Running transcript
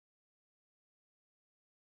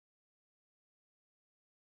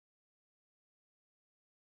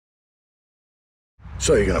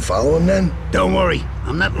So you're gonna follow him then? Don't worry,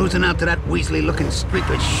 I'm not losing out to that Weasley-looking streak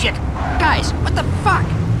of shit. Guys, what the fuck?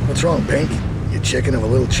 What's wrong, Pink? You chicken of a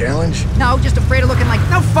little challenge? No, just afraid of looking like...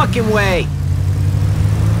 No fucking way!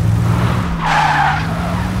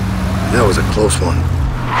 That was a close one.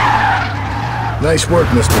 Nice work,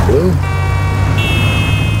 Mr. Blue.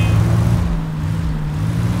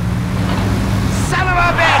 Son of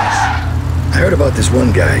a bitch! I heard about this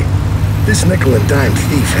one guy. This nickel-and-dime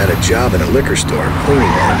thief had a job in a liquor store, cleaning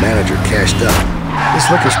while the manager cashed up. This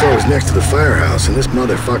liquor store was next to the firehouse, and this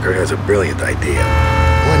motherfucker has a brilliant idea.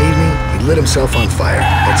 One evening, he lit himself on fire.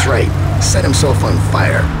 That's right, set himself on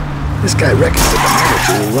fire. This guy reckons that the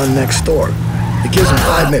manager will run next door. He gives him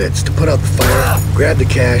 5 minutes to put out the fire, grab the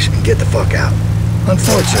cash, and get the fuck out.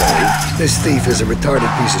 Unfortunately, this thief is a retarded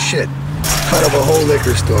piece of shit. Out of a whole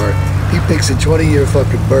liquor store, he picks a 20-year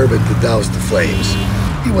fucking bourbon to douse the flames.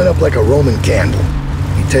 He went up like a Roman candle.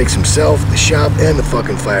 He takes himself, the shop, and the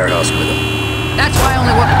fucking firehouse with him. That's why I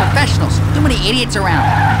only work with professionals. Too many idiots around.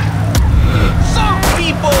 Some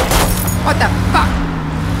people! What the fuck?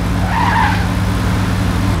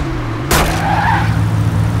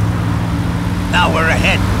 Now we're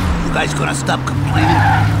ahead. You guys gonna stop complaining?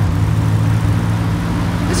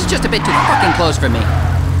 This is just a bit too fucking close for me.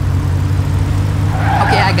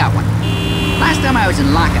 Okay, I got one. Last time I was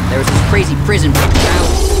in lockup, there was this crazy prison break.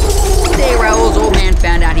 One day, Raul's old man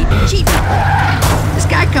found out he'd been cheating. This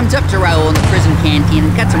guy comes up to Raul in the prison canteen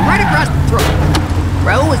and cuts him right across the throat.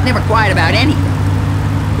 Raul was never quiet about anything.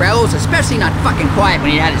 Raul's especially not fucking quiet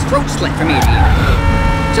when he had his throat slit from ear to ear.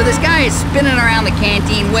 So this guy is spinning around the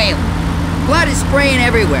canteen wailing. Blood is spraying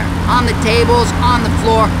everywhere. On the tables, on the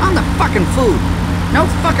floor, on the fucking food. No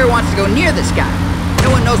fucker wants to go near this guy.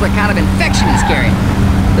 No one knows what kind of infection he's carrying.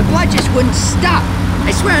 The blood just wouldn't stop.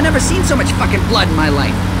 I swear I've never seen so much fucking blood in my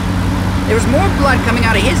life. There was more blood coming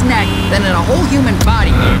out of his neck than in a whole human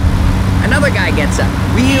body. Another guy gets up,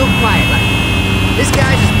 real quiet like. This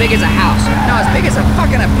guy's as big as a house. No, as big as a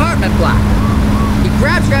fucking apartment block. He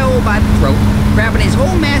grabs Raul by the throat, grabbing his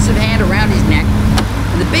whole massive hand around his neck,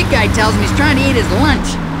 and the big guy tells him he's trying to eat his lunch.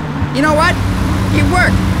 You know what? It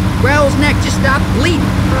worked. Raul's neck just stopped bleeding.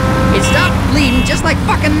 It stopped bleeding just like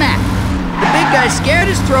fucking that. The big guy scared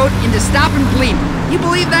his throat into stopping bleeding. You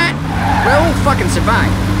believe that? Raul fucking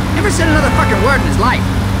survived. Never said another fucking word in his life.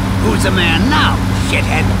 Who's the man now,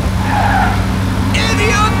 shithead?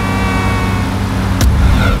 Idiot!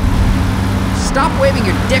 Stop waving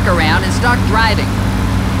your dick around and start driving.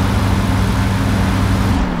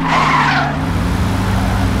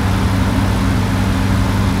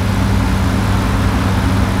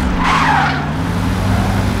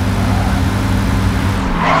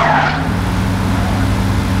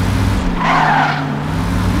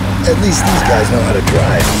 At least these guys know how to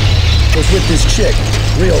drive. Was with this chick,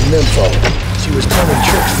 real nympho. She was turning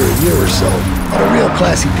tricks for a year or so, but a real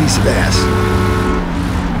classy piece of ass.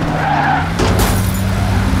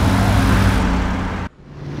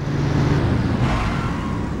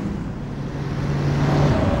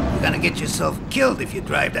 You're gonna get yourself killed if you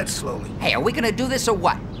drive that slowly. Hey, are we gonna do this or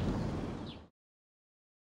what?